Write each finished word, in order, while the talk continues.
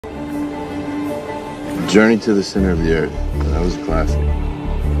Journey to the Center of the Earth. That was a classic.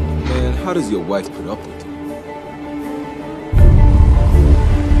 Man, how does your wife put up with you?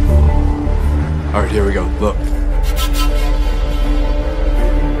 All right, here we go. Look.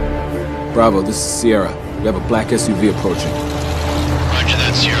 Bravo, this is Sierra. We have a black SUV approaching. Roger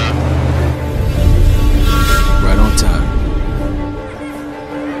that, Shara. Right on time.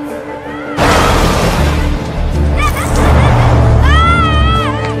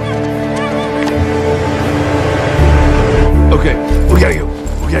 Okay, we gotta go.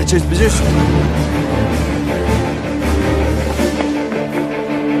 We gotta change position.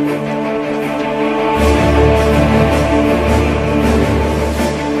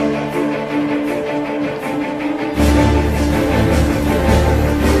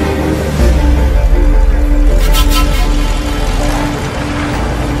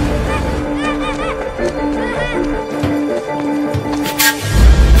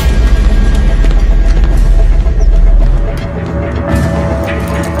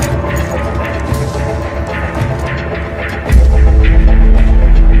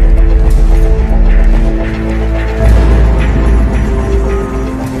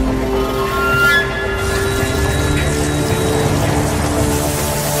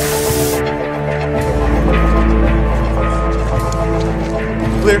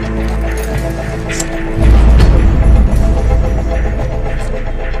 Clear.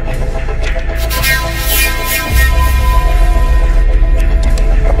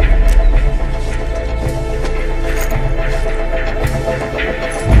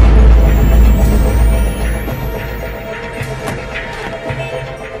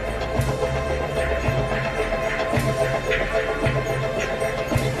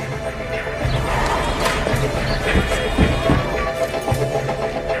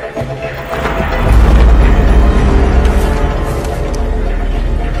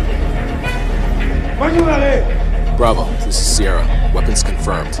 Bravo, this is Sierra. Weapons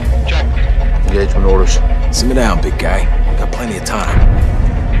confirmed. Check. Engagement orders. Simmer down, big guy. We got plenty of time.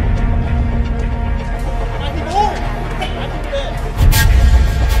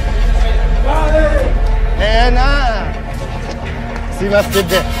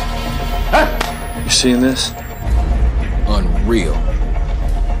 You seeing this? Unreal.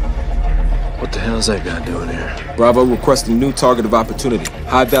 What the hell is that guy doing here? Bravo requesting new target of opportunity.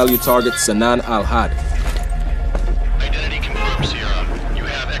 High-value target, Sanan Al-Had. Identity confirmed, Sierra. You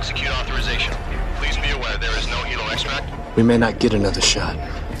have execute authorization. Please be aware there is no helo extract. We may not get another shot.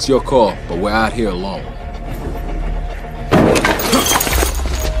 It's your call, but we're out here alone.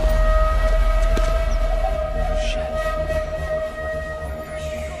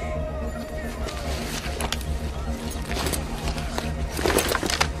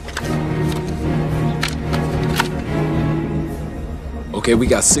 Okay, we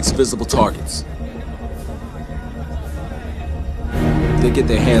got 6 visible targets. If they get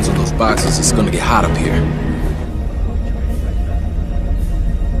their hands on those boxes, it's gonna get hot up here.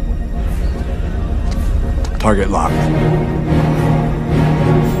 Target locked.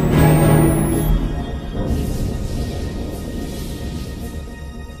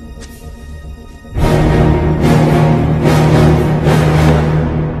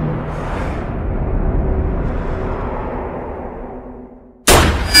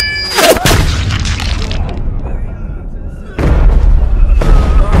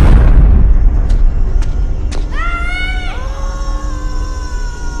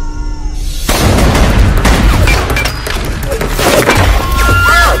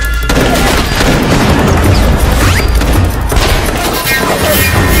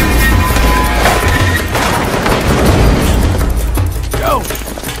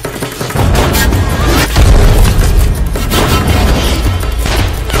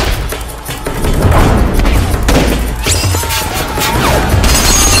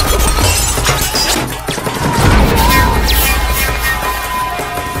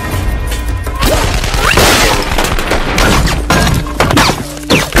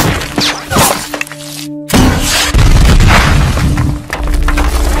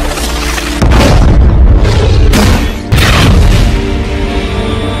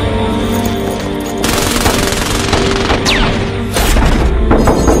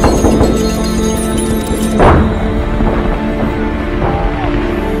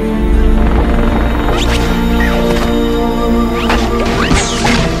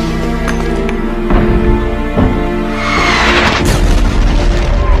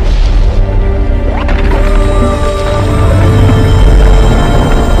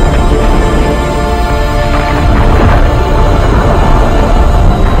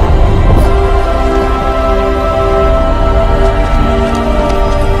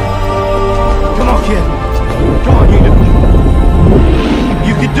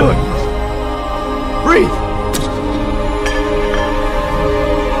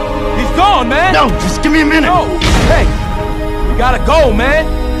 Go, man!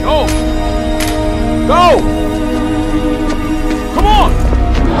 Go! Go! Come on!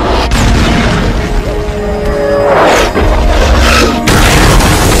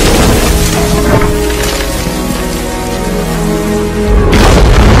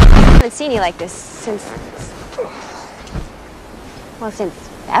 I haven't seen you like this since... well, since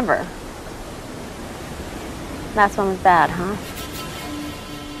ever. Last one was bad, huh?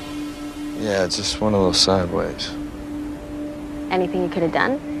 Yeah, it just went a little sideways. Anything you could have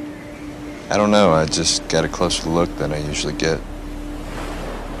done? I don't know, I just got a closer look than I usually get.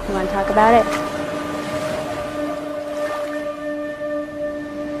 You want to talk about it?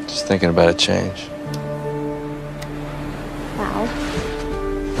 Just thinking about a change. Well,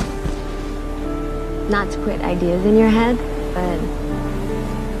 not to put ideas in your head, but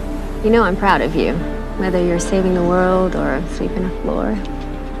you know I'm proud of you. Whether you're saving the world or sweeping a floor.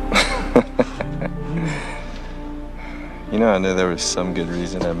 You know, I knew there was some good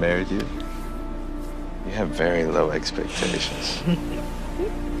reason I married you. You have very low expectations.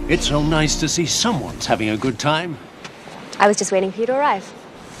 It's so nice to see someone's having a good time. I was just waiting for you to arrive.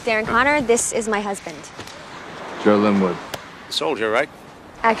 Darren Connor, this is my husband. Joe Linwood. Soldier, right?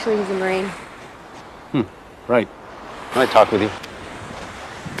 Actually, he's a Marine. Right. Can I talk with you?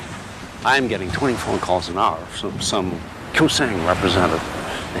 I'm getting 20 phone calls an hour from some Kusang representative.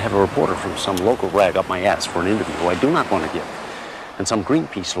 They have a reporter from some local rag up my ass for an interview who I do not want to give. And some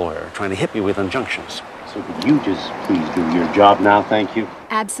Greenpeace lawyer trying to hit me with injunctions. So could you just please do your job now, thank you?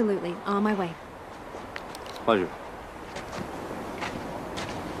 Absolutely. On my way. Pleasure.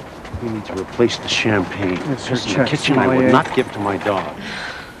 We need to replace the champagne. It's just in the kitchen I would not give to my dog.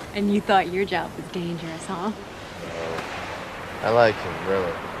 And you thought your job was dangerous, huh? I like him,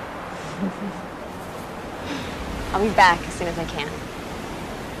 really. I'll be back as soon as I can.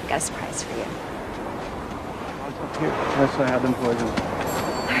 I've got a surprise for you. Yes, I have them poisoned.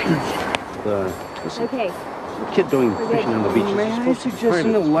 Listen, Okay. the kid doing fishing on the beach. May I suggest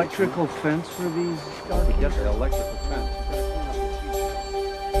an electrical fence for these dark Yes, the electrical fence.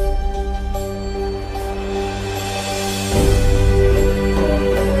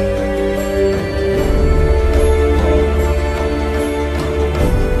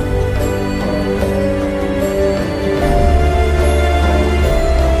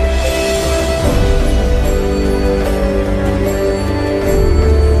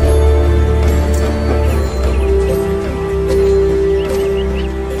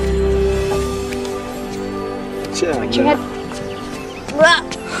 Watch your head. Blah.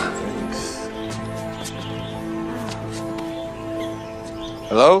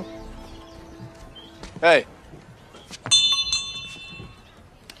 Hello? Hey.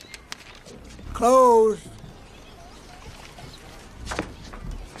 Closed.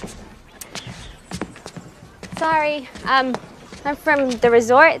 Sorry. I'm from the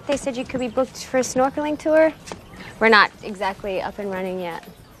resort. They said you could be booked for a snorkeling tour. We're not exactly up and running yet.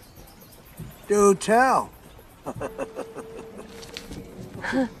 Do tell.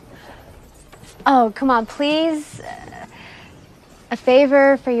 Oh, come on, please. A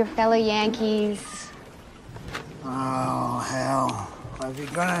favor for your fellow Yankees. Oh, hell. Well, if you're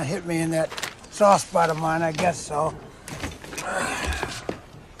gonna hit me in that soft spot of mine, I guess so.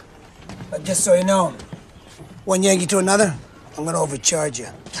 But just so you know, one Yankee to another, I'm gonna overcharge you.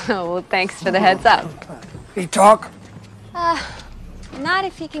 Oh, well, thanks for the heads up. You talk? Not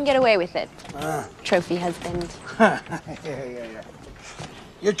if you can get away with it. Trophy husband. Yeah.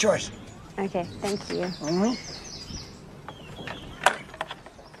 Your choice. Okay, thank you.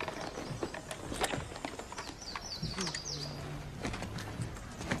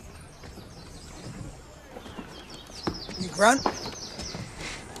 You grunt?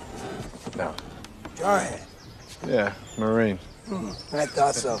 No. Jarhead. Yeah, Marine. I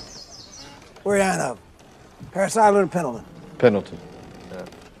thought so. Where you on up? Paris Island or Pendleton? Pendleton.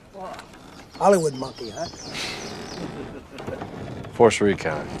 Hollywood monkey, huh? Force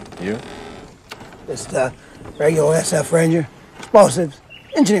Recon. You? Just regular SF Ranger. Explosives.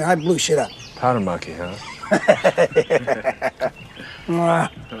 Engineer, I blew shit up. Powder monkey, huh?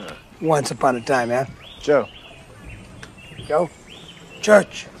 Once upon a time, yeah? Joe. Joe?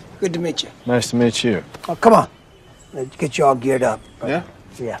 Church. Good to meet you. Nice to meet you. Oh, come on. Let's get you all geared up. Yeah?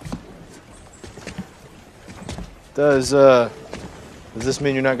 Yeah. Does this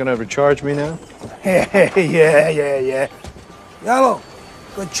mean you're not gonna overcharge me now? Yeah. Yellow.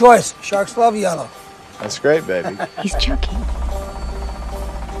 Good choice. Sharks love yellow. That's great, baby. He's joking.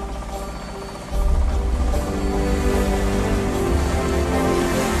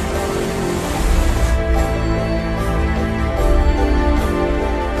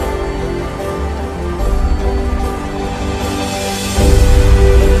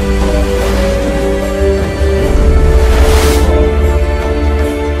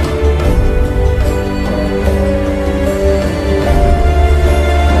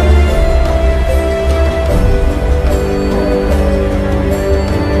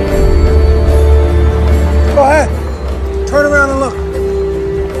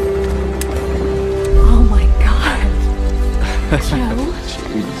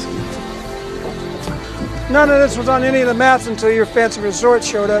 None of this was on any of the maps until your fancy resort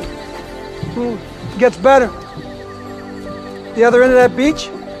showed up. It gets better. The other end of that beach,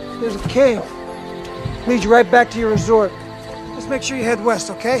 there's a cave. Leads you right back to your resort. Just make sure you head west,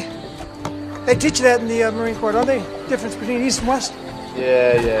 okay? They teach you that in the Marine Corps, don't they? Difference between east and west?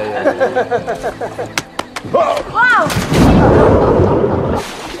 Yeah. Wow!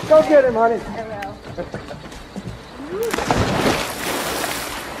 Go get him, honey.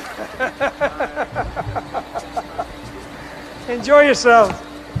 Enjoy yourselves.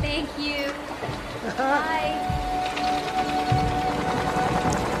 Thank you. Bye.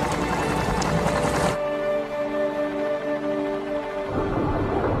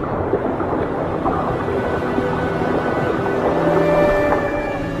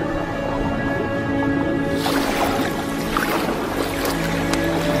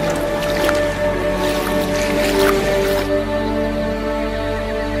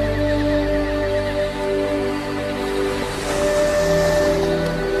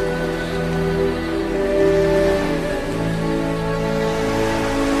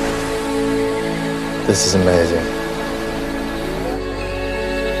 This is amazing.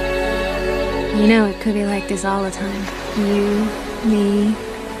 You know, it could be like this all the time. You, me,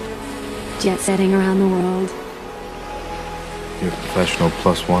 jet setting around the world. You're a professional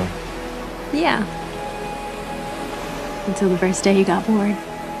 +1. Yeah. Until the first day you got bored.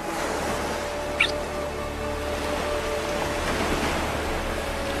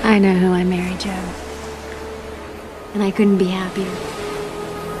 I know who I married, Joe. And I couldn't be happier.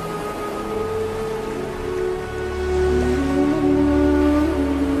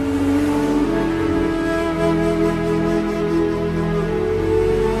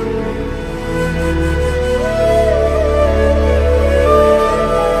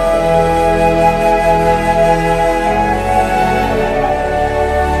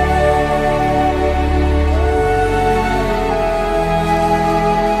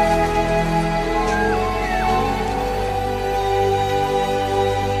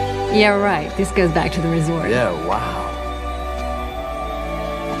 Yeah, right. This goes back to the resort. Yeah, wow.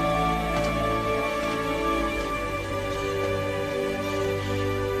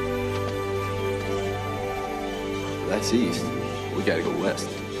 That's east. We gotta go west.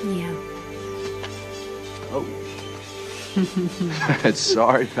 Yeah. Oh.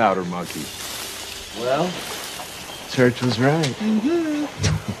 Sorry, Powder Monkey. Well, Church was right. Mm-hmm.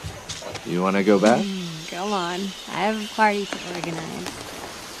 You wanna go back? Go on. I have a party to organize.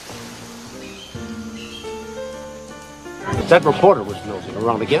 That reporter was nosing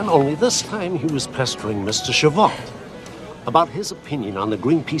around again, only this time he was pestering Mr. Cheval about his opinion on the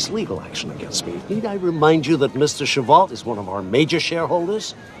Greenpeace legal action against me. Need I remind you that Mr. Cheval is one of our major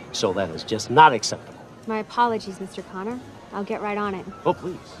shareholders? So that is just not acceptable. My apologies, Mr. Connor. I'll get right on it. Oh,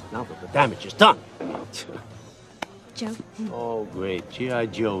 please, now that the damage is done. Joe? Oh, great. G.I.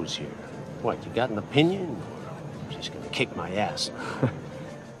 Joe's here. What, you got an opinion? Or just gonna kick my ass?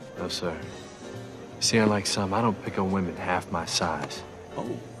 No, sir. See, unlike some, I don't pick on women half my size. Oh.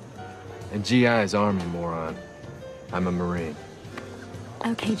 And GI is Army, moron. I'm a Marine.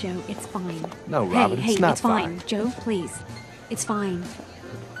 Okay, Joe, it's fine. No, Robin, hey, it's not it's fine. Joe, please. It's fine.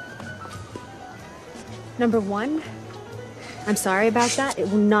 Number one, I'm sorry about that. It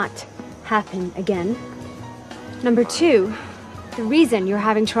will not happen again. Number two, the reason you're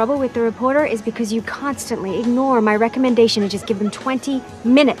having trouble with the reporter is because you constantly ignore my recommendation to just give them 20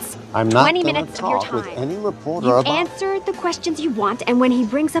 minutes. I'm not 20 gonna minutes of your talk with time. any reporter You about... answer the questions you want, and when he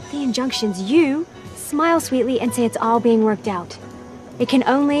brings up the injunctions, you smile sweetly and say it's all being worked out. It can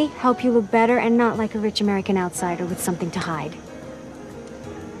only help you look better and not like a rich American outsider with something to hide.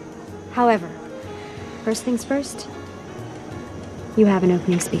 However, first things first, you have an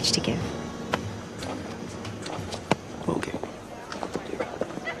opening speech to give. Okay.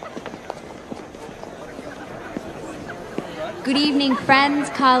 Good evening,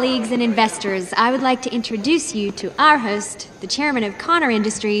 friends, colleagues, and investors. I would like to introduce you to our host, the chairman of Connor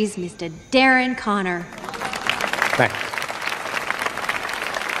Industries, Mr. Darren Connor. Thanks.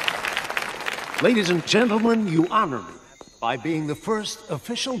 Ladies and gentlemen, you honor me by being the first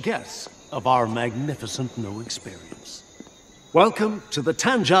official guests of our magnificent new experience. Welcome to the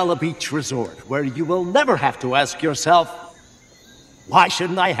Tanjala Beach Resort, where you will never have to ask yourself, why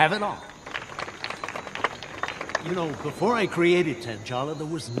shouldn't I have it all? You know, before I created Tanjala, there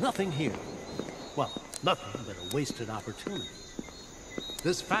was nothing here. Well, nothing but a wasted opportunity.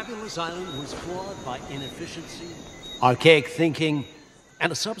 This fabulous island was flawed by inefficiency, archaic thinking,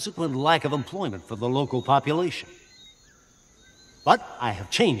 and a subsequent lack of employment for the local population. But I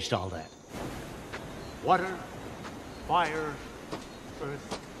have changed all that. Water, fire,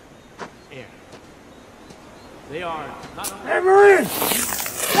 earth, air. They are not Hey, Marine!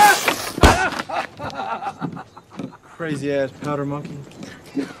 Crazy ass powder monkey.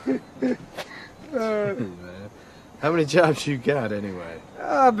 How many jobs you got anyway?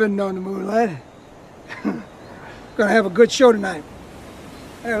 I've been known to moonlight. Gonna have a good show tonight.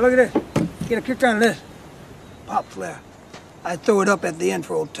 Hey, look at this. Get a kick out of this. Pop flare. I throw it up at the end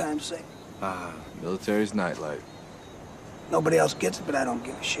for old time's sake. Ah, military's nightlight. Nobody else gets it, but I don't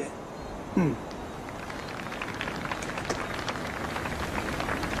give a shit.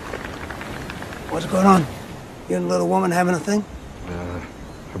 What's going on? You and the little woman having a thing?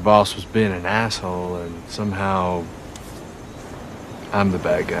 Her boss was being an asshole, and somehow I'm the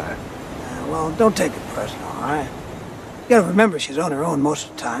bad guy. Well, don't take it personal, all right? You gotta remember she's on her own most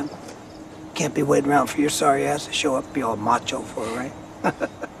of the time. Can't be waiting around for your sorry ass to show up and be all macho for her, right?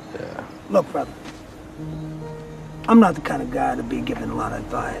 Yeah. Look, brother. I'm not the kind of guy to be giving a lot of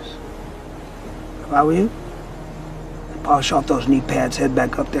advice. If I were you, I'd polish off those knee pads, head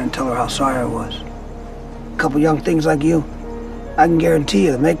back up there and tell her how sorry I was. A couple young things like you, I can guarantee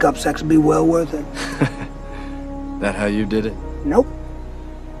you the makeup sex will be well worth it. That how you did it? Nope.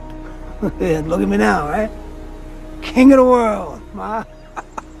 Yeah, look at me now, right? King of the world, ma.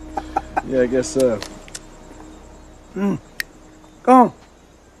 Yeah, I guess so. Go on.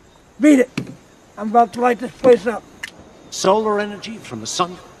 Beat it. I'm about to light this place up. solar energy from the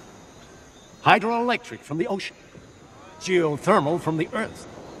sun, hydroelectric from the ocean, geothermal from the earth,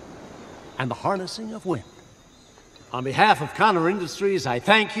 and the harnessing of wind. On behalf of Connor Industries, I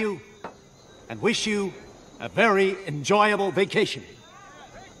thank you and wish you a very enjoyable vacation.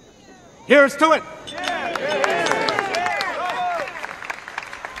 Here's to it!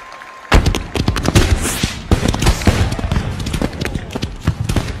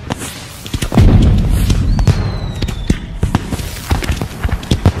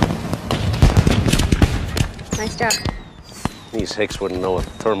 Nice job. These hicks wouldn't know a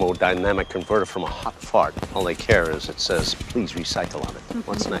thermodynamic converter from a hot fart. All they care is it says, please recycle on it.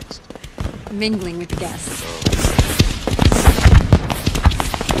 What's next? Mingling with the guests.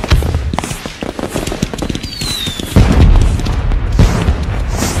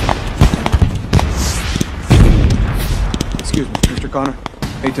 Excuse me, Mr. Connor.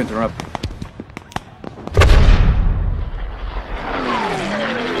 Hate to interrupt.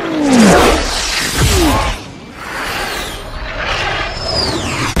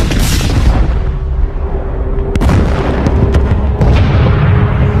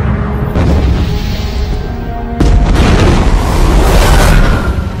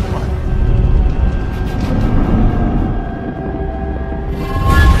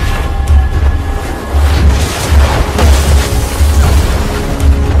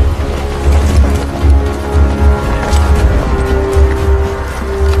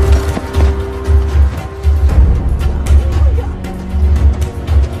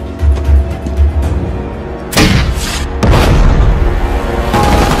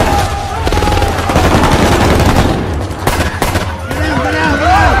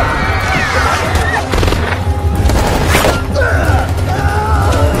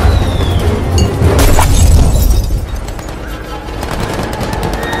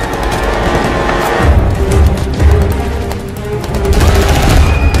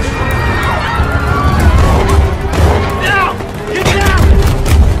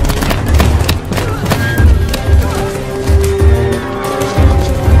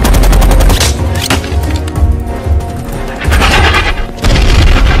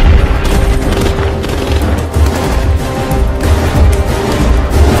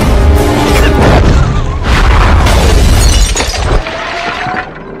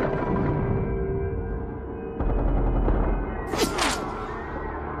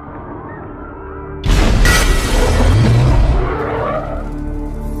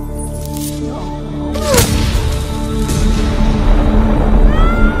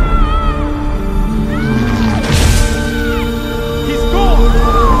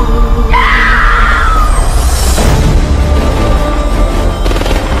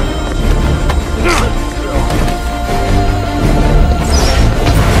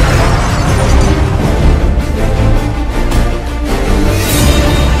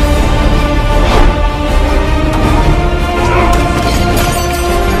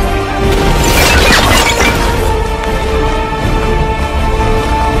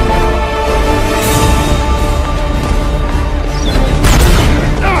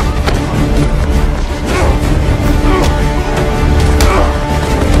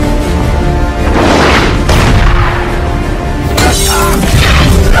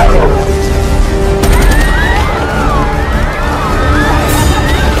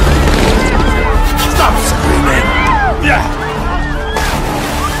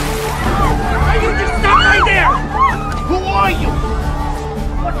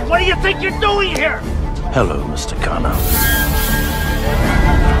 think you're doing here? Hello, Mr. Kano.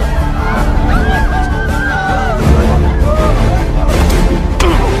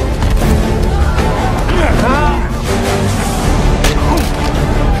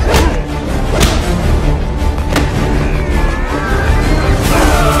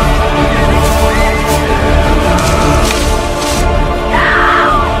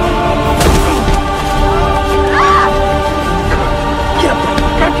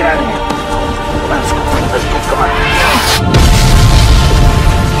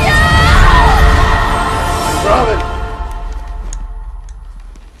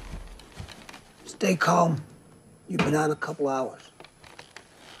 Stay calm. You've been out a couple hours.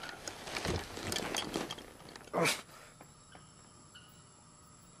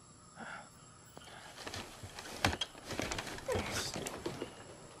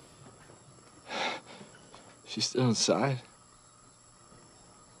 She's still inside?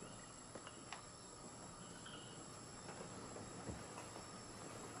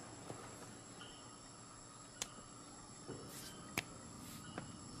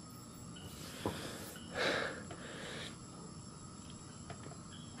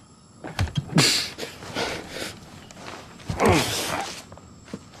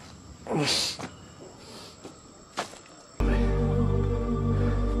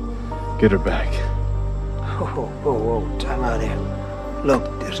 Get her back. Whoa, whoa, whoa, time out here.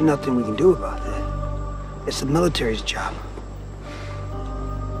 Look, there's nothing we can do about that. It's the military's job.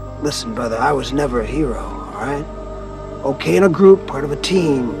 Listen, brother, I was never a hero, all right? Okay in a group, part of a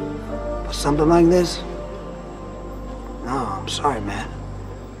team, but something like this? No, I'm sorry, man.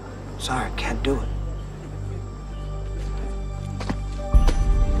 Sorry, I can't do it.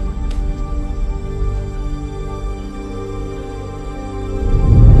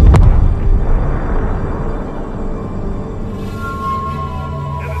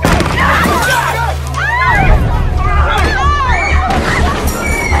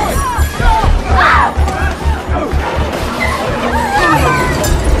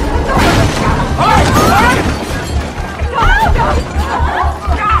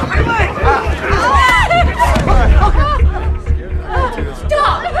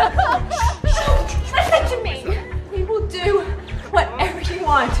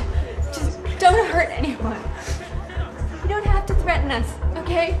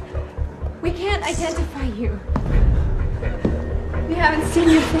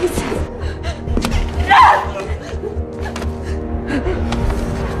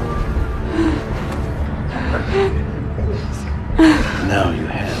 Now you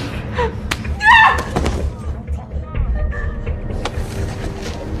have.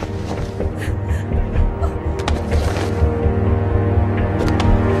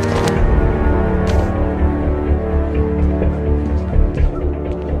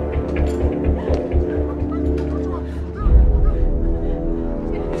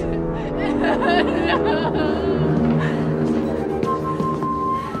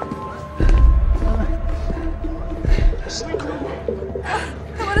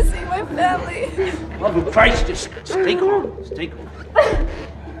 Christ, just stay calm. Stay calm.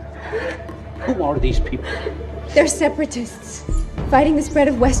 Who are these people? They're separatists, fighting the spread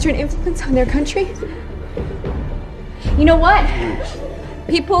of Western influence on their country. You know what?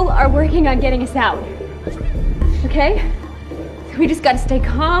 People are working on getting us out. Okay? We just gotta stay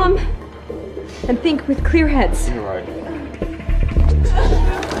calm and think with clear heads. You're right.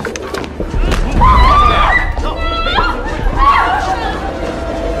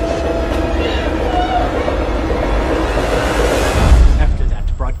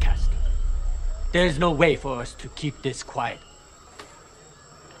 There's no way for us to keep this quiet.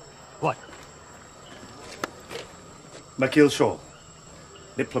 What? Makil Shaw,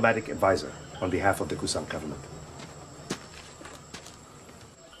 diplomatic advisor on behalf of the Kusam government.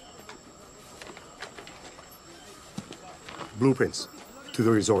 Blueprints to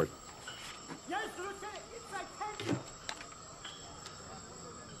the resort.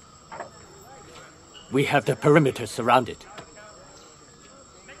 We have the perimeter surrounded.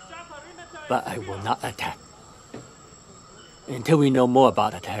 But I will not attack until we know more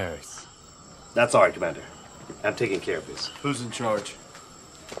about the terrorists. That's all right, Commander. I'm taking care of this. Who's in charge?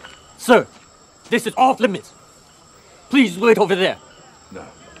 Sir, this is off limits. Please wait over there. No.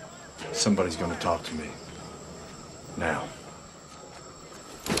 Somebody's gonna talk to me. Now.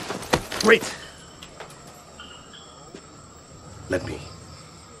 Wait! Let me.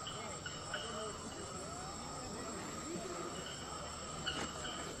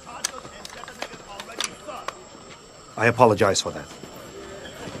 I apologize for that.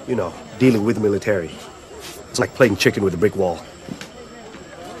 You know, dealing with the military. It's like playing chicken with a brick wall.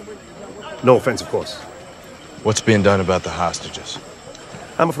 No offense, of course. What's being done about the hostages?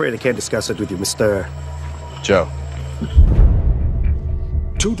 I'm afraid I can't discuss it with you, Mr. Joe.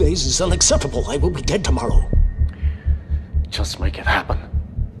 2 days is unacceptable. I will be dead tomorrow. Just make it happen.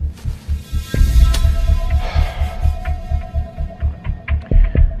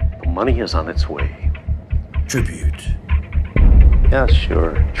 The money is on its way. Tribute. Yeah,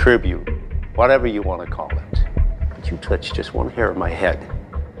 sure. Tribute. Whatever you want to call it. But you touch just one hair of my head,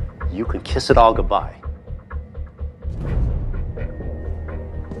 you can kiss it all goodbye.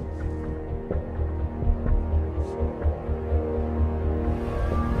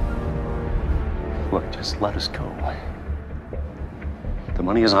 Look, just let us go. The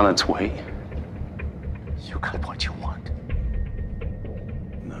money is on its way. You got what you want.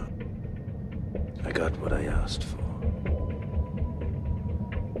 No. I got what I asked for.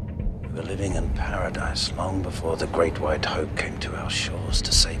 We were living in paradise long before the Great White Hope came to our shores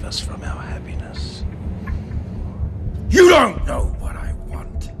to save us from our happiness. You don't know what I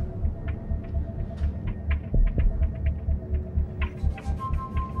want.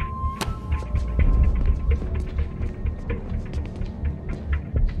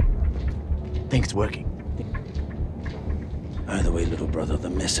 Think it's working. Either way, little brother, the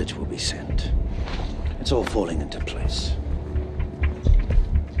message will be sent. It's all falling into place.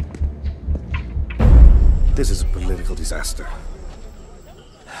 This is a political disaster.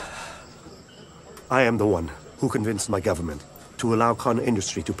 I am the one who convinced my government to allow Khan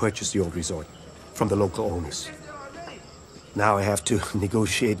Industry to purchase the old resort from the local owners. Now I have to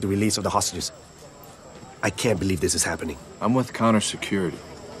negotiate the release of the hostages. I can't believe this is happening. I'm with Connor Security.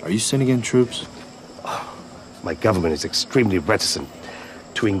 Are you sending in troops? My government is extremely reticent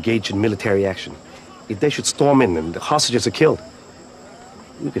to engage in military action. If they should storm in and the hostages are killed,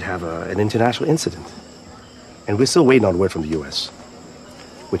 we could have an international incident. And we're still waiting on word from the US,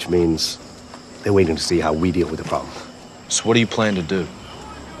 which means they're waiting to see how we deal with the problem. So what do you plan to do?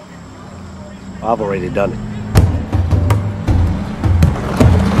 I've already done it.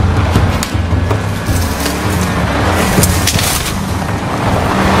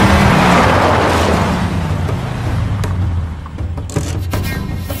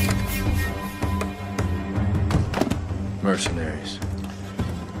 Mercenaries.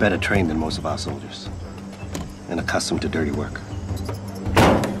 Better trained than most of our soldiers, and accustomed to dirty work.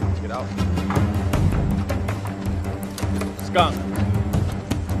 Get out. Skunk.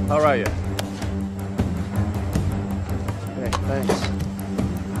 How are you? Hey, thanks.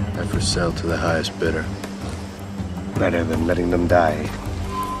 And for sale to the highest bidder. Better than letting them die.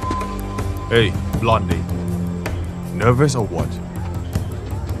 Hey, Blondie. Nervous or what?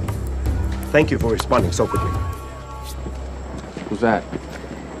 Thank you for responding so quickly. Who's that?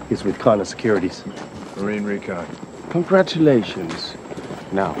 He's with Connor Securities. Marine Recon. Congratulations.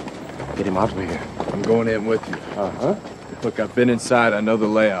 Now, get him out of here. I'm going in with you. Uh-huh. Look, I've been inside. I know the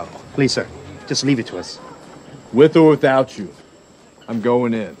layout. Please, sir. Just leave it to us. With or without you. I'm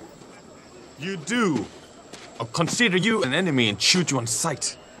going in. You do. I'll consider you an enemy and shoot you on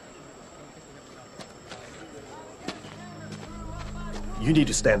sight. You need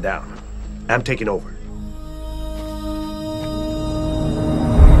to stand down. I'm taking over.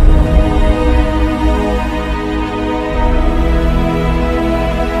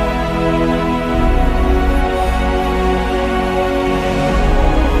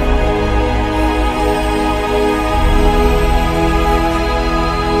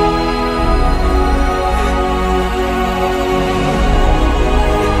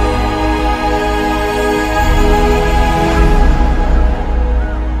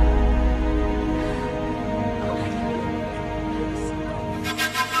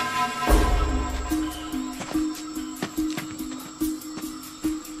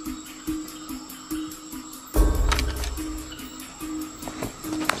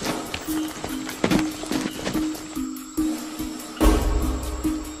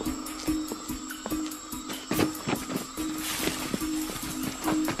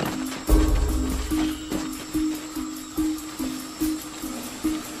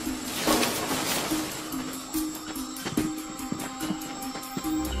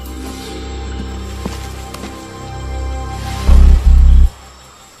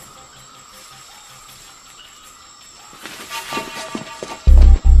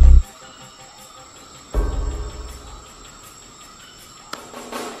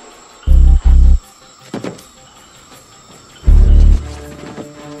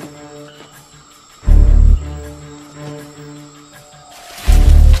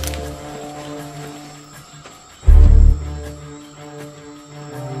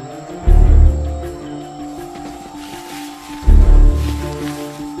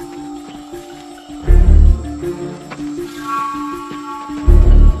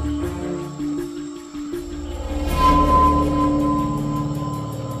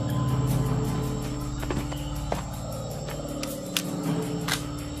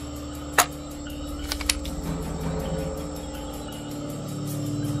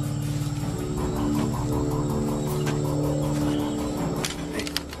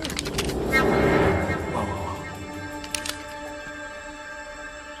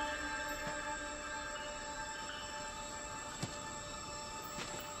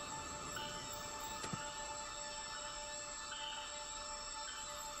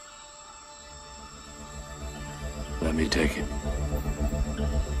 Let me take it.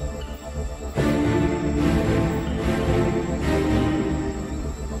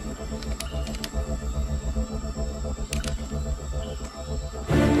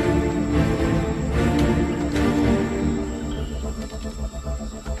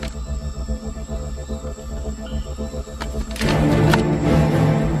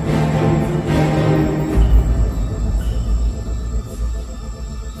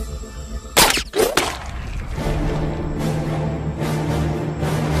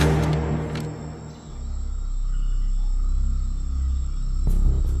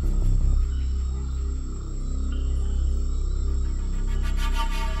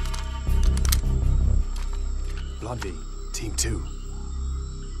 Blondie, Team 2.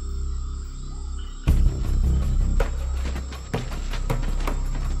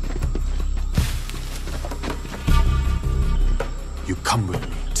 You come with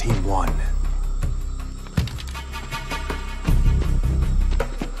me, Team 1.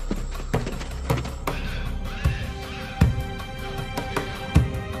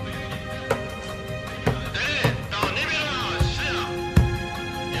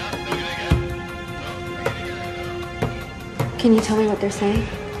 Can you tell me what they're saying?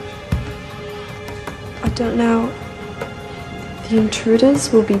 I don't know. The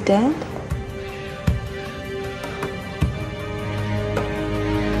intruders will be dead?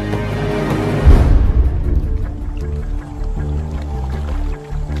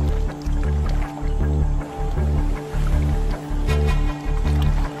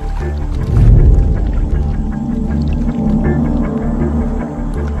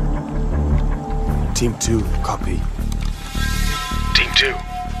 Team 2, copy. Team 2.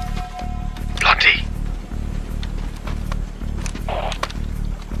 Blondie.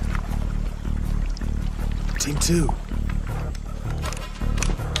 Team 2.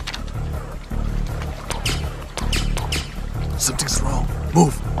 Something's wrong.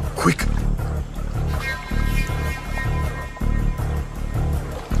 Move, quick.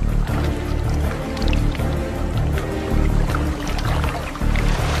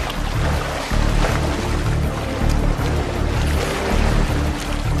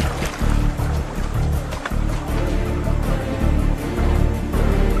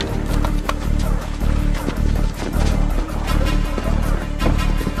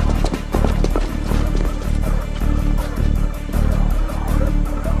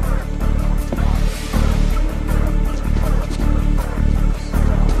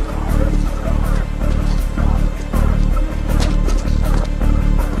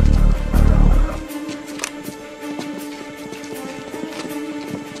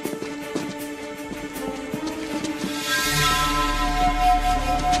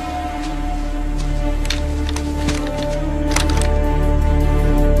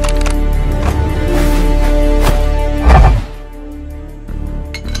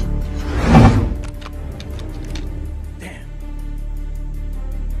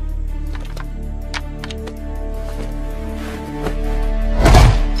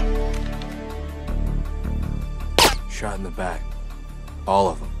 Shot in the back. All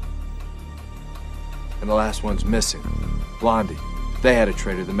of them. And the last one's missing. Blondie. If they had a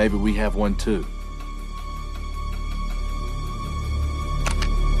traitor, then maybe we have one too.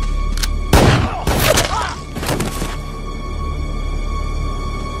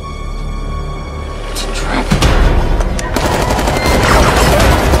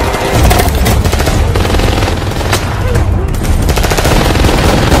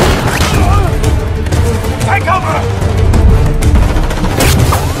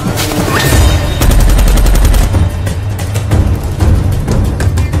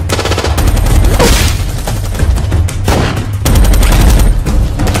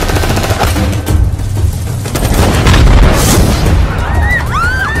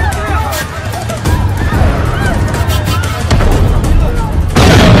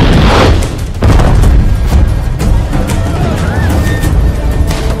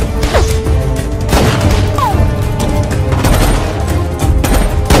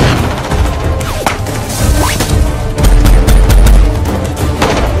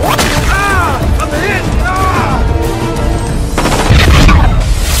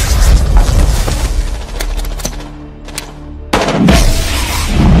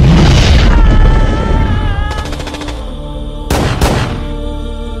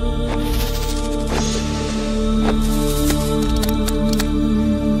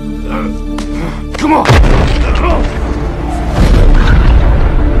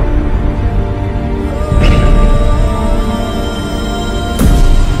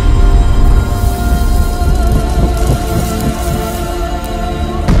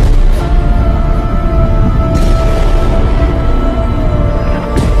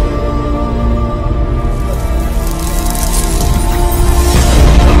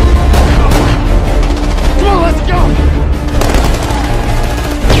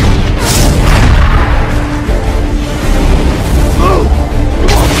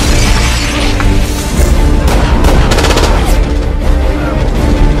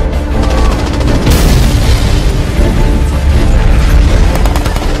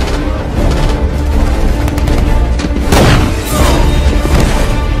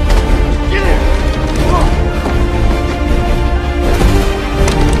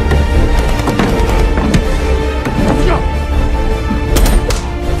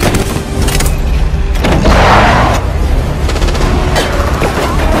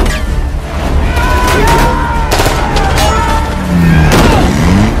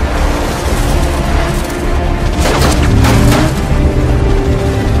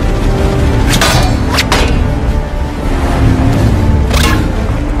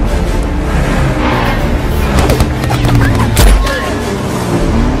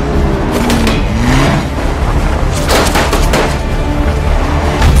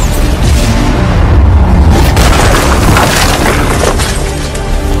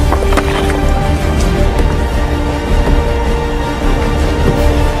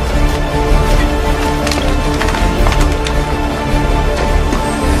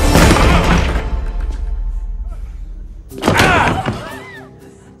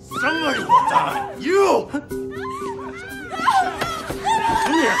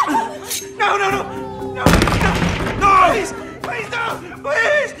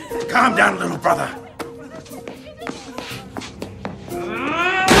 Please! Calm down, little brother.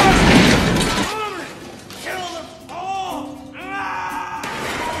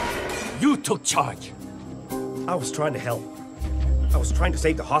 You took charge. I was trying to help. I was trying to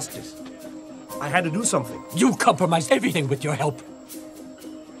save the hostages. I had to do something. You compromised everything with your help.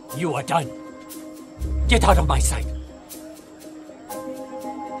 You are done. Get out of my sight.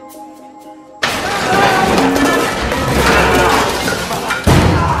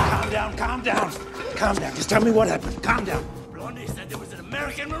 Calm down. Calm down. Just tell me what happened. Calm down. Blondie said there was an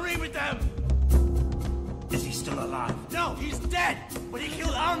American Marine with them. Is he still alive? No, he's dead. But he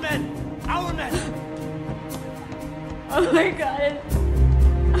killed our men. Our men. Oh my god.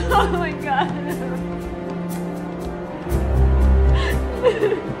 Oh my god.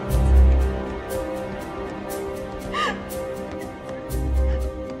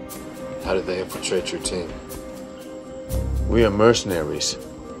 How did they infiltrate your team? We are mercenaries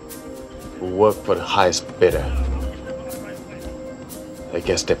who work for the highest bidder. I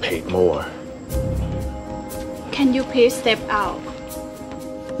guess they paid more. Can you please step out?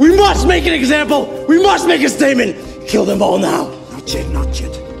 We must make an example. We must make a statement. Kill them all now. Not yet, not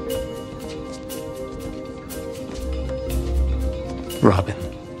yet. Robin,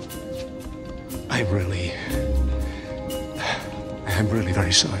 I'm really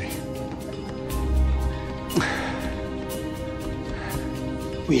very sorry.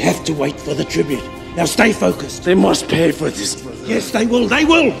 We have to wait for the tribute. Now stay focused. They must pay for this. Yes, they will. They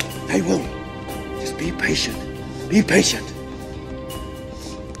will. They will. Just be patient. Be patient.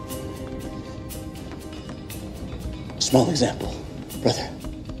 Small example, brother.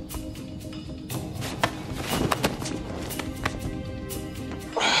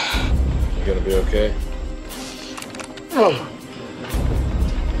 You gonna be okay? Oh.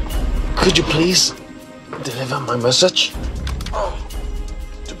 Could you please deliver my message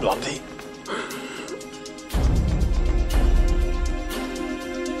to Blondie?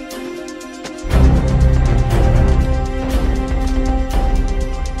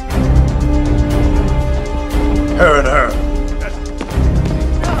 Her and her.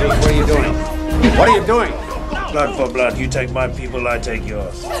 Hey, what are you doing? What are you doing? Blood for blood. You take my people, I take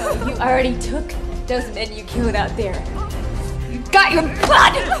yours. You already took those men you killed out there. You got your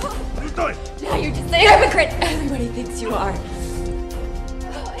blood! What are you doing? Now you're just a hypocrite. Everybody thinks you are.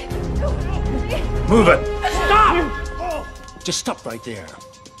 Move it. Stop! Just stop right there.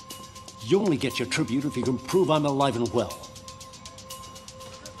 You only get your tribute if you can prove I'm alive and well.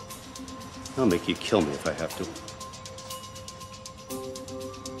 I'll make you kill me if I have to.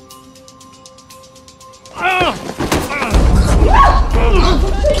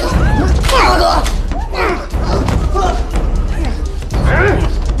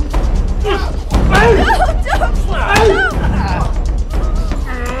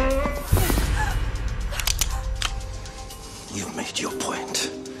 You've made your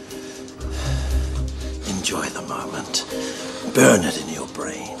point. Enjoy the moment. Burn it in your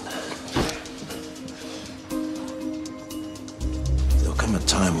brain. There'll come a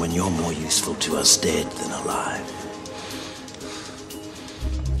time when you're more useful to us dead than alive.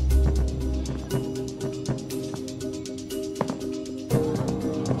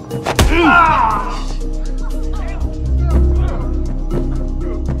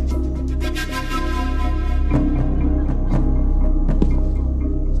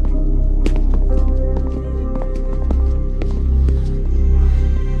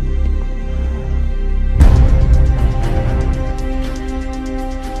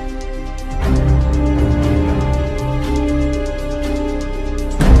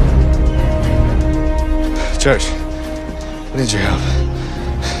 Church, I need your help.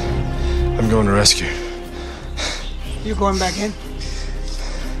 I'm going to rescue. You going back in?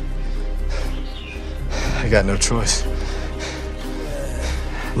 I got no choice.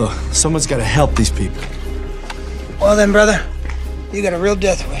 Look, someone's got to help these people. Well then, brother, you got a real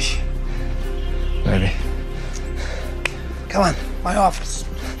death wish. Maybe. Come on, my office.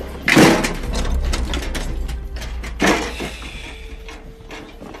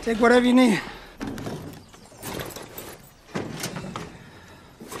 Take whatever you need.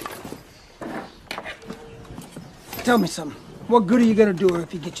 Tell me something. What good are you gonna do her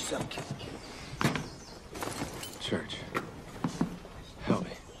if you get yourself killed? Church, help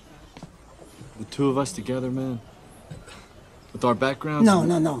me. The two of us together, man. With our backgrounds.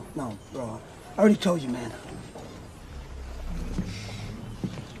 No, bro. I already told you, man.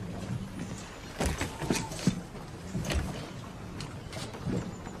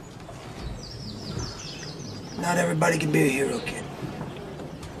 Not everybody can be a hero, kid.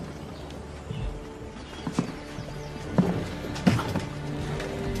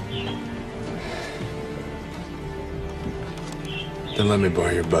 Then let me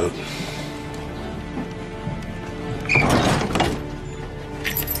borrow your boat.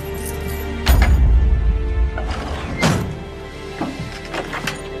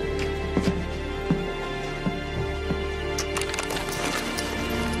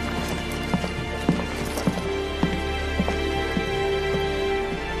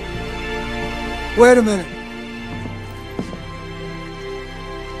 Wait a minute.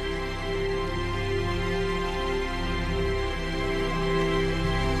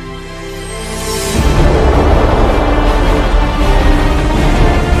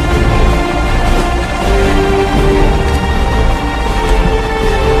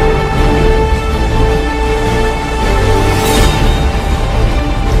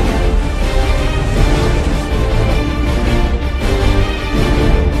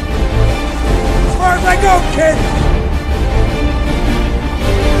 As far as I go!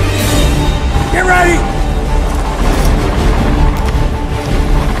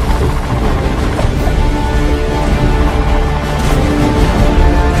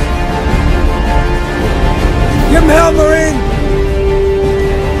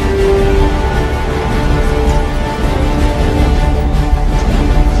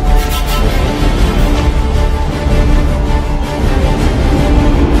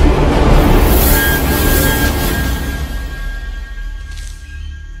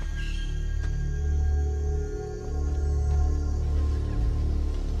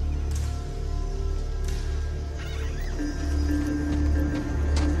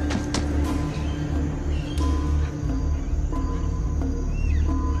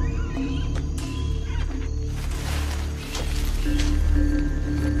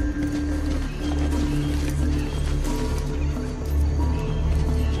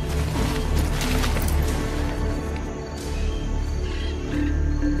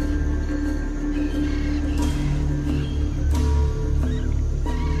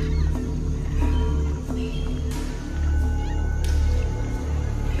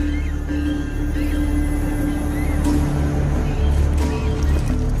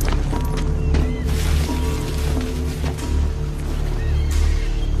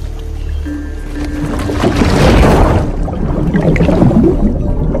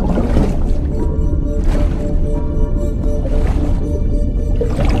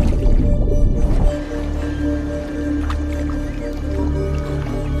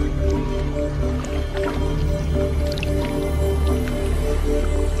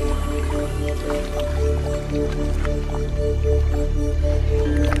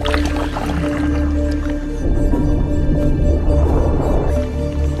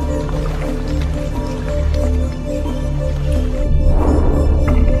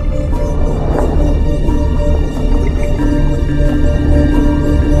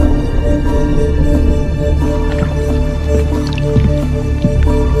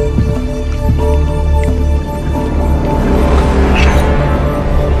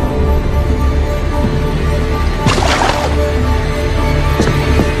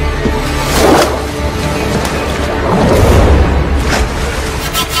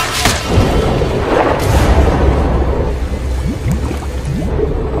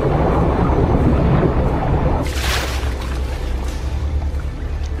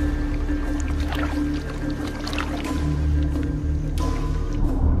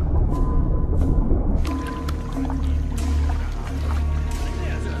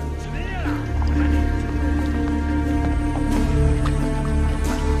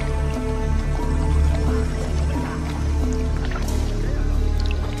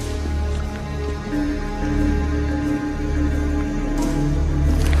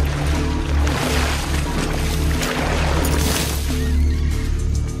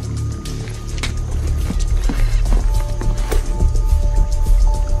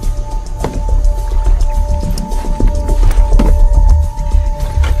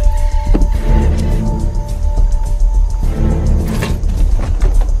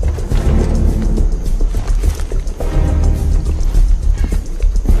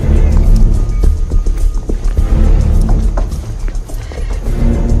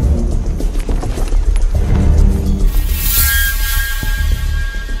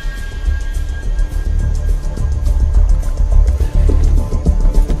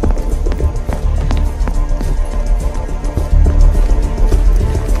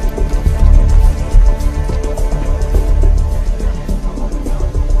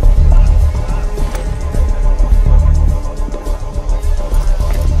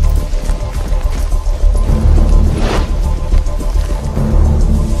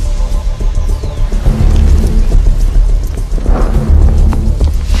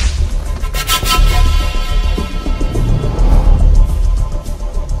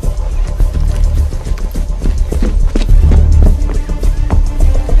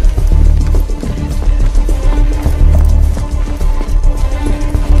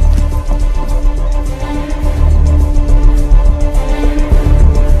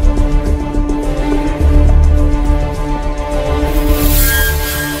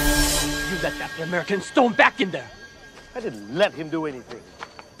 Americans stormed back in there. I didn't let him do anything.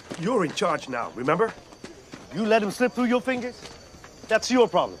 You're in charge now, remember? You let him slip through your fingers? That's your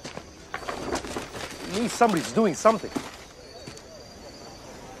problem. At least somebody's doing something.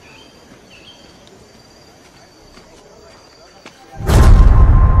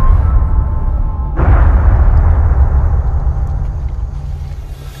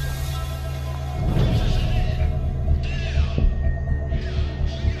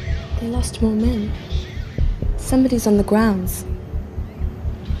 They lost more men. Somebody's on the grounds.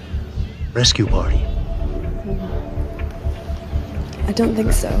 Rescue party. I don't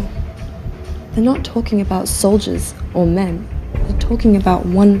think so. They're not talking about soldiers or men. They're talking about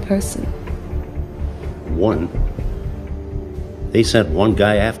one person. One? They sent one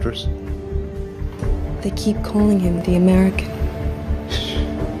guy after us? They keep calling him the American.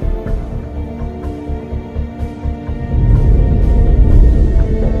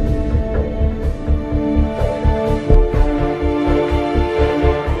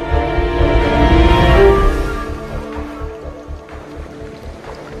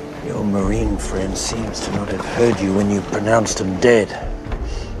 Your Marine friend seems to not have heard you when you pronounced him dead.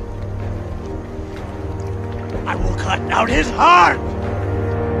 I will cut out his heart!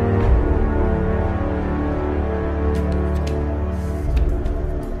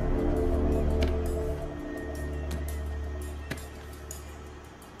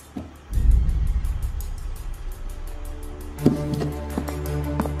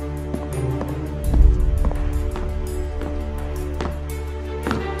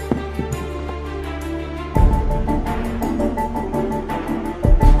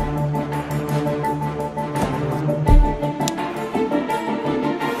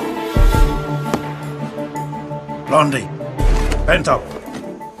 Blondie, Bento,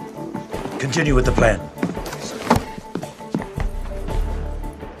 continue with the plan.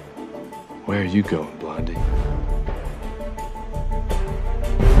 Where are you going, Blondie?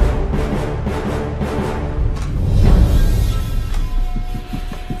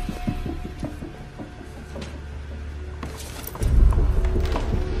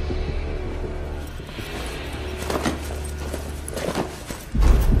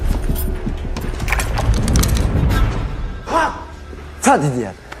 That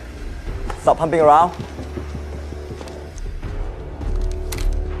idiot! Stop pumping around.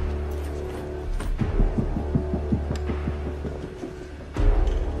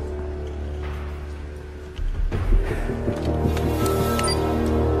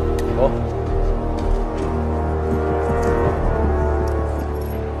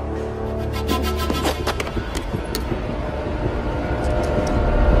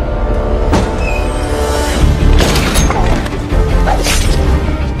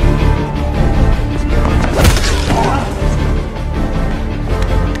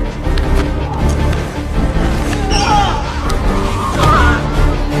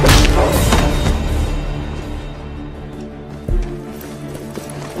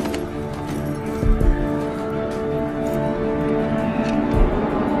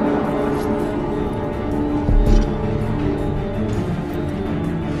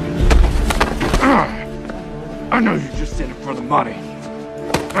 I know you're just in it for the money.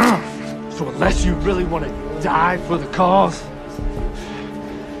 So unless you really want to die for the cause,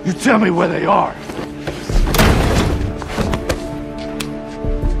 you tell me where they are.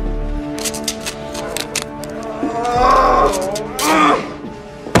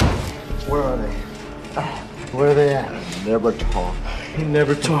 Where are they? Where are they at? Never talk. He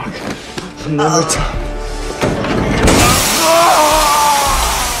never talked. Never talk.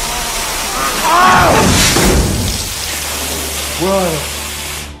 Where are they?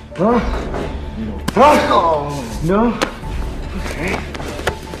 Huh? You don't talk? No? Okay.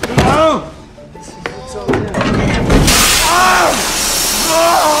 No! It's over there.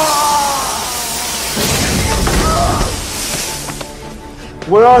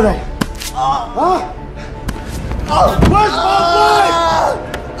 Where are they? Huh? Where's my wife?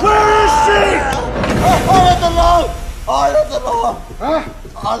 Where is she? All at the law! All at the law! Huh?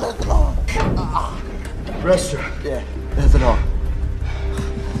 All at the law! Rest her. Yeah, that's the law.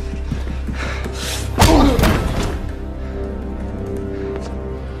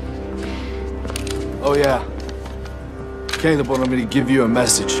 Oh yeah. Caleb wanted me to give you a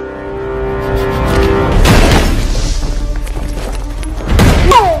message.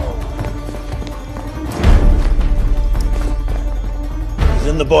 He's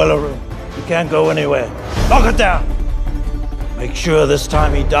in the boiler room. He can't go anywhere. Lock it down. Make sure this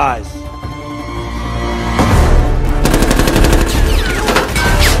time he dies.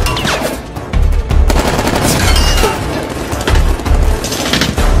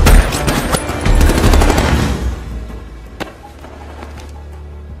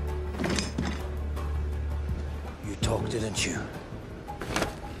 talk, didn't you?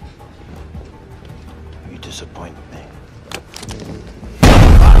 You disappoint me.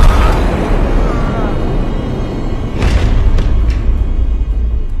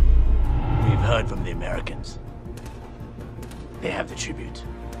 We've heard from the Americans. They have the tribute.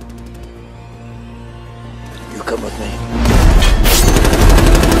 You come with me.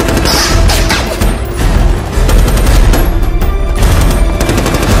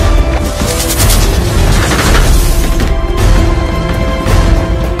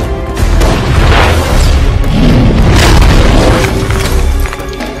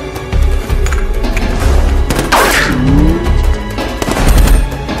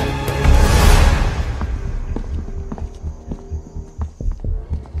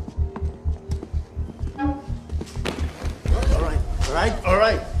 All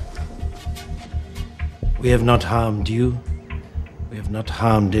right. We have not harmed you. We have not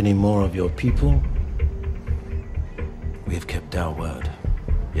harmed any more of your people. We have kept our word.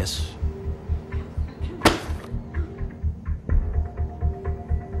 Yes?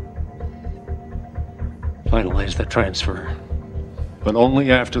 Finalize the transfer. But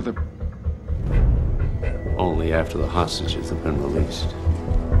only after the... Only after the hostages have been released.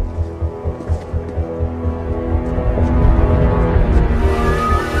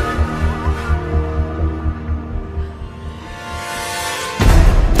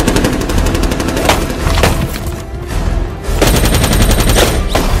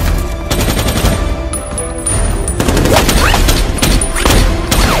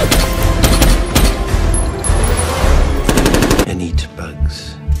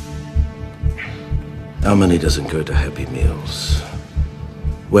 How many doesn't go to Happy Meals?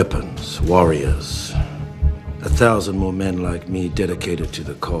 Weapons, warriors. 1,000 more men like me dedicated to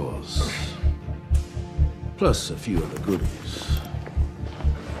the cause. Plus a few other goodies.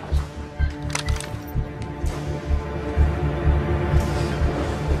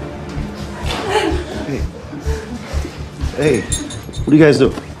 Hey, what are you guys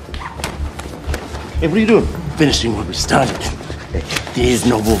doing? Hey, what are you doing? Finishing what we started. These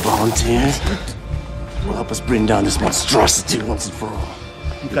noble volunteers will help us bring down this monstrosity once and for all.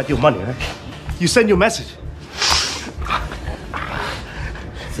 You got your money, right? You send your message.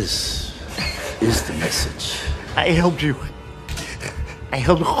 This is the message. I helped you. I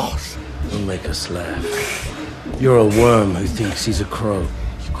helped the cause. Don't make us laugh. You're a worm who thinks he's a crow.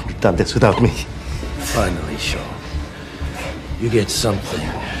 You couldn't have done this without me. Finally, Sean. You get something.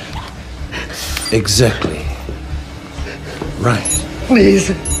 Exactly. Right.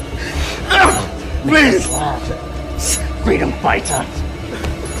 Please. Please. Freedom fighter.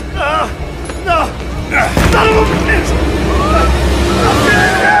 No. Son of a bitch.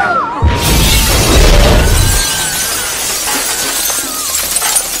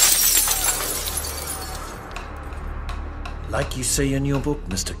 Like you say in your book,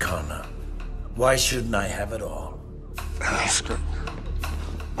 Mr. Connor, why shouldn't I have it all? Let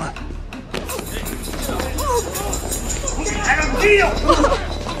him deal!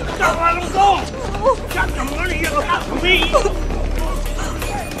 Don't let him go! Got the money you got for me!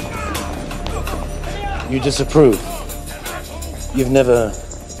 You disapprove. You've never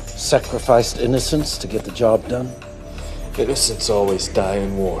sacrificed innocence to get the job done? Innocents always die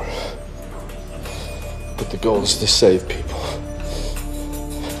in war. But the goal is to save people,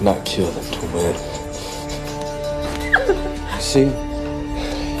 not kill them to win. See?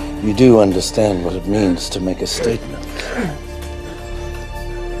 You do understand what it means to make a statement.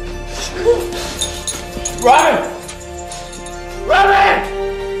 Robin! Robin!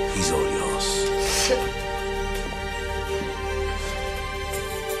 He's all yours.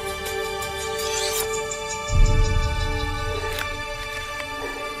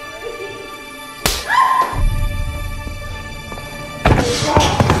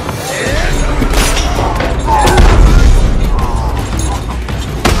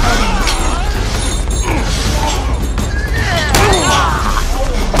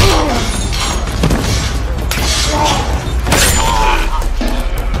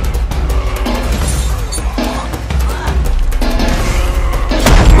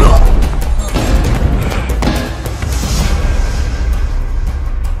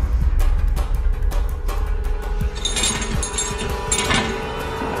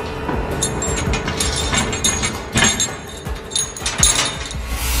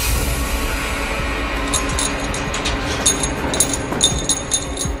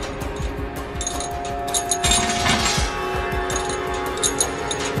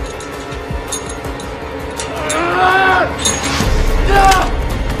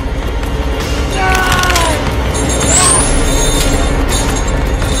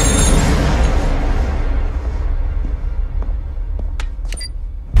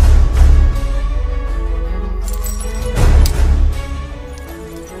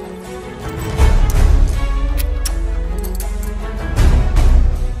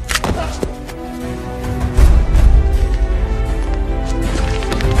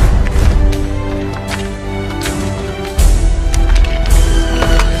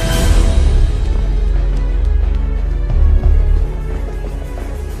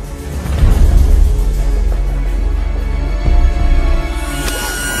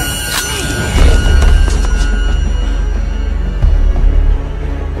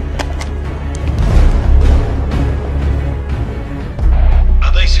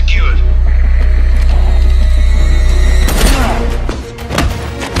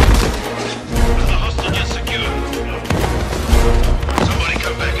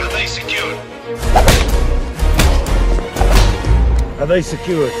 they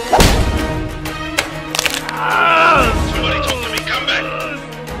secured? Somebody talk to me. Come back.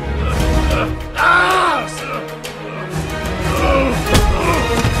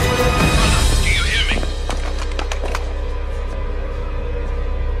 Do you hear me?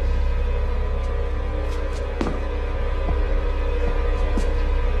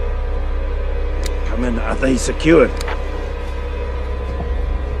 Come in. Are they secured?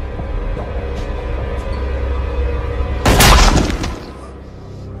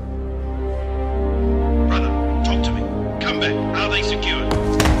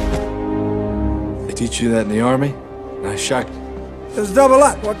 Teach you that in the army? Nice shot. It's double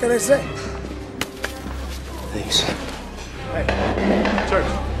up. What can I say? Thanks. Hey, sir.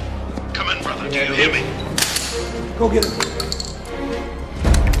 Come in, brother. Do you hear me? Go get him.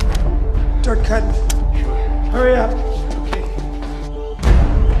 Dirt cutting. Hurry up. Okay.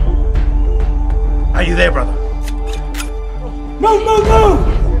 Are you there, brother? Move, move, move!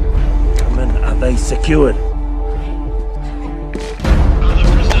 Come in. Are they secured?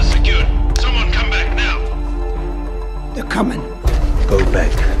 They're coming. Go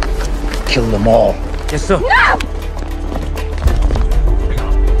back. Kill them all. Yes, sir. No!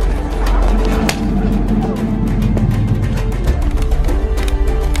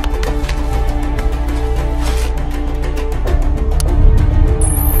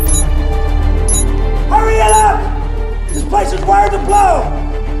 Hurry it up! This place is wired to blow!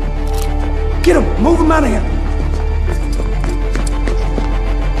 Get him! Move him out of here!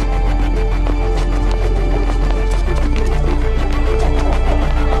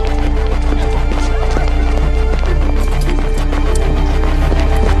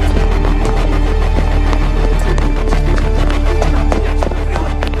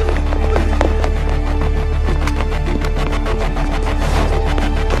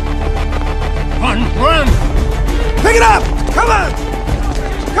 Run! Pick it up! Come on!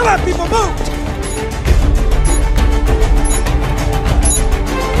 Come on, people, move!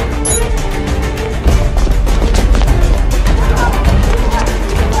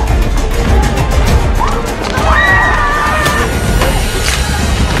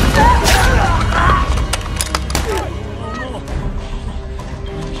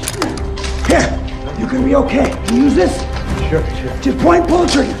 Here, you gonna be okay. Can you use this? Sure. Just point, pull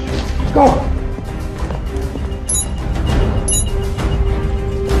the trigger. Go.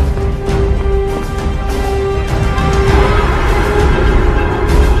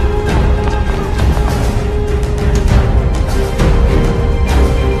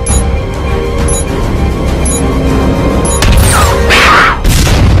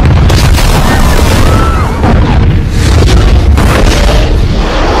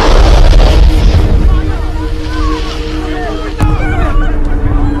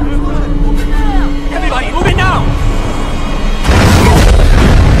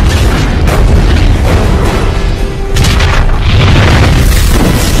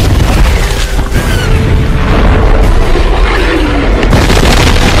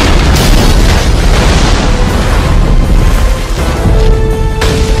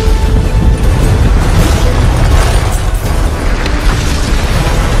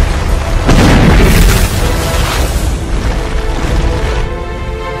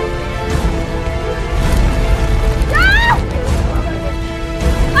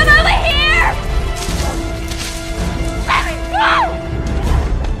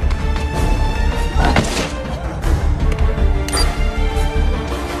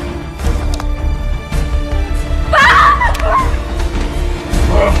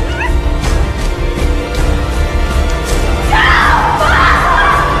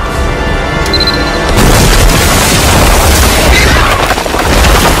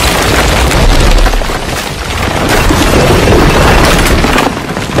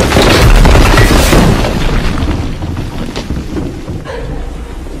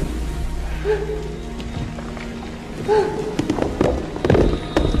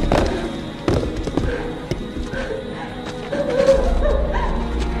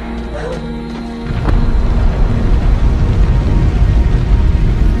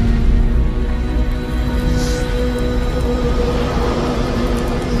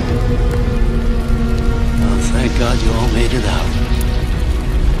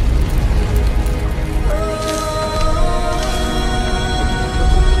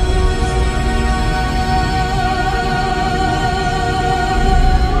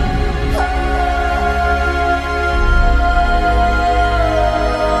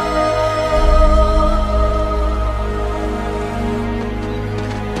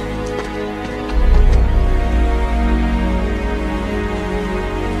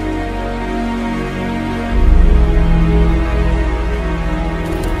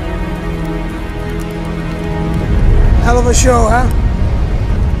 a show, huh?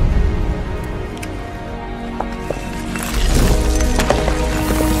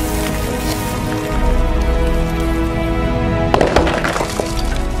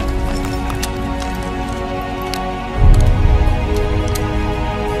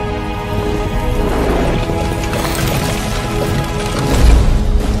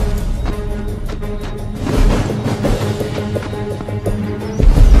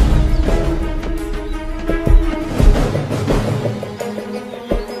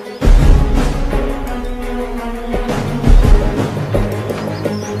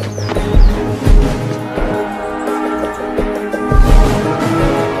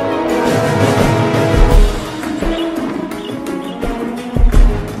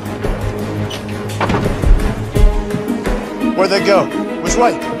 Where'd they go? Which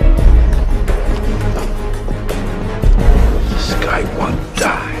way? This guy won't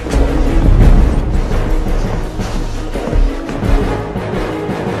die.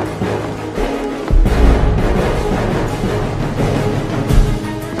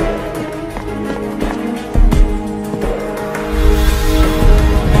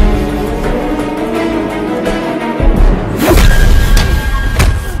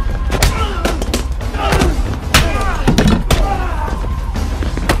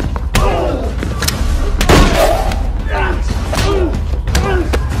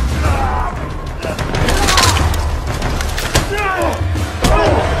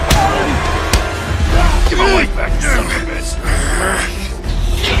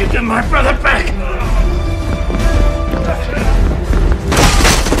 Give my brother back!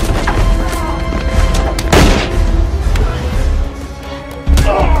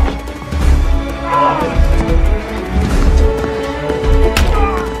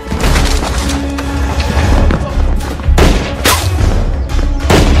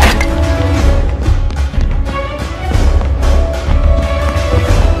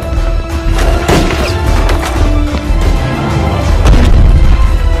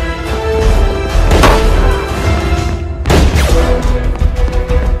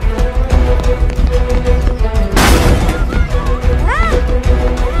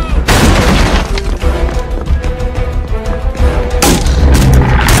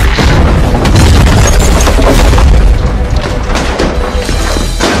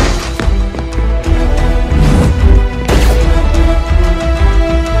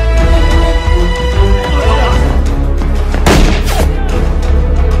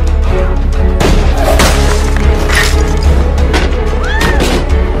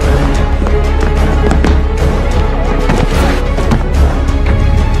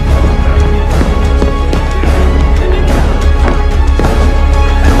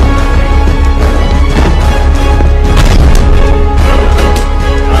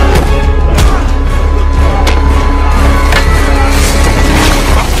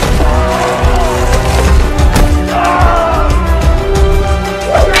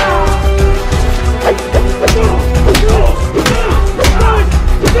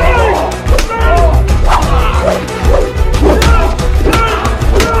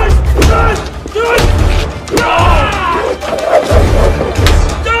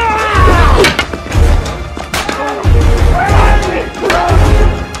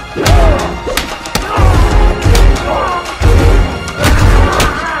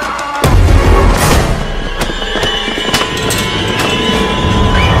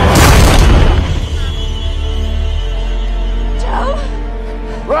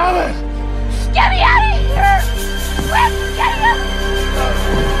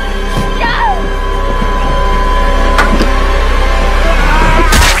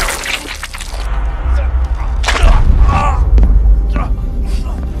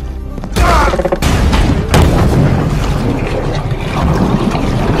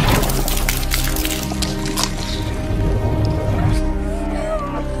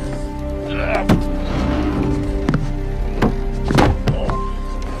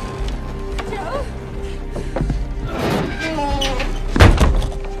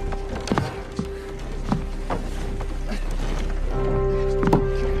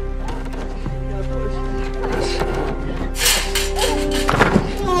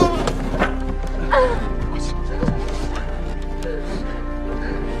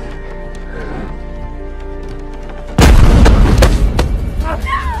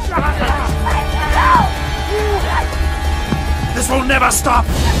 will never stop.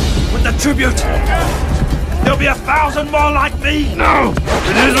 With the tribute, there'll be 1,000 more like me. No,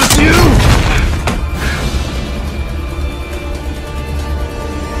 it isn't you.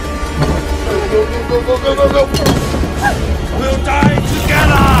 Go. We'll die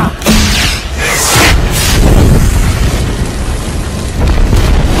together.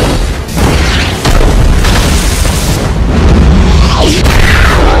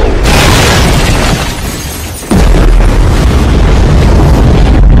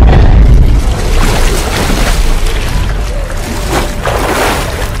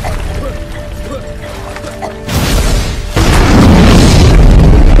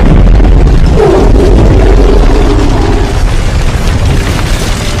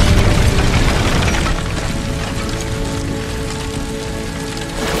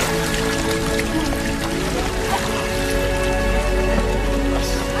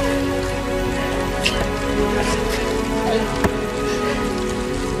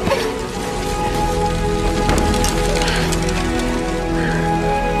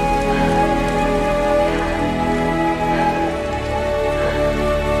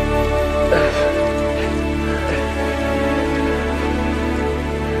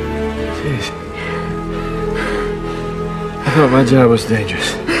 I thought my job was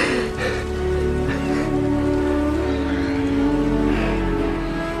dangerous.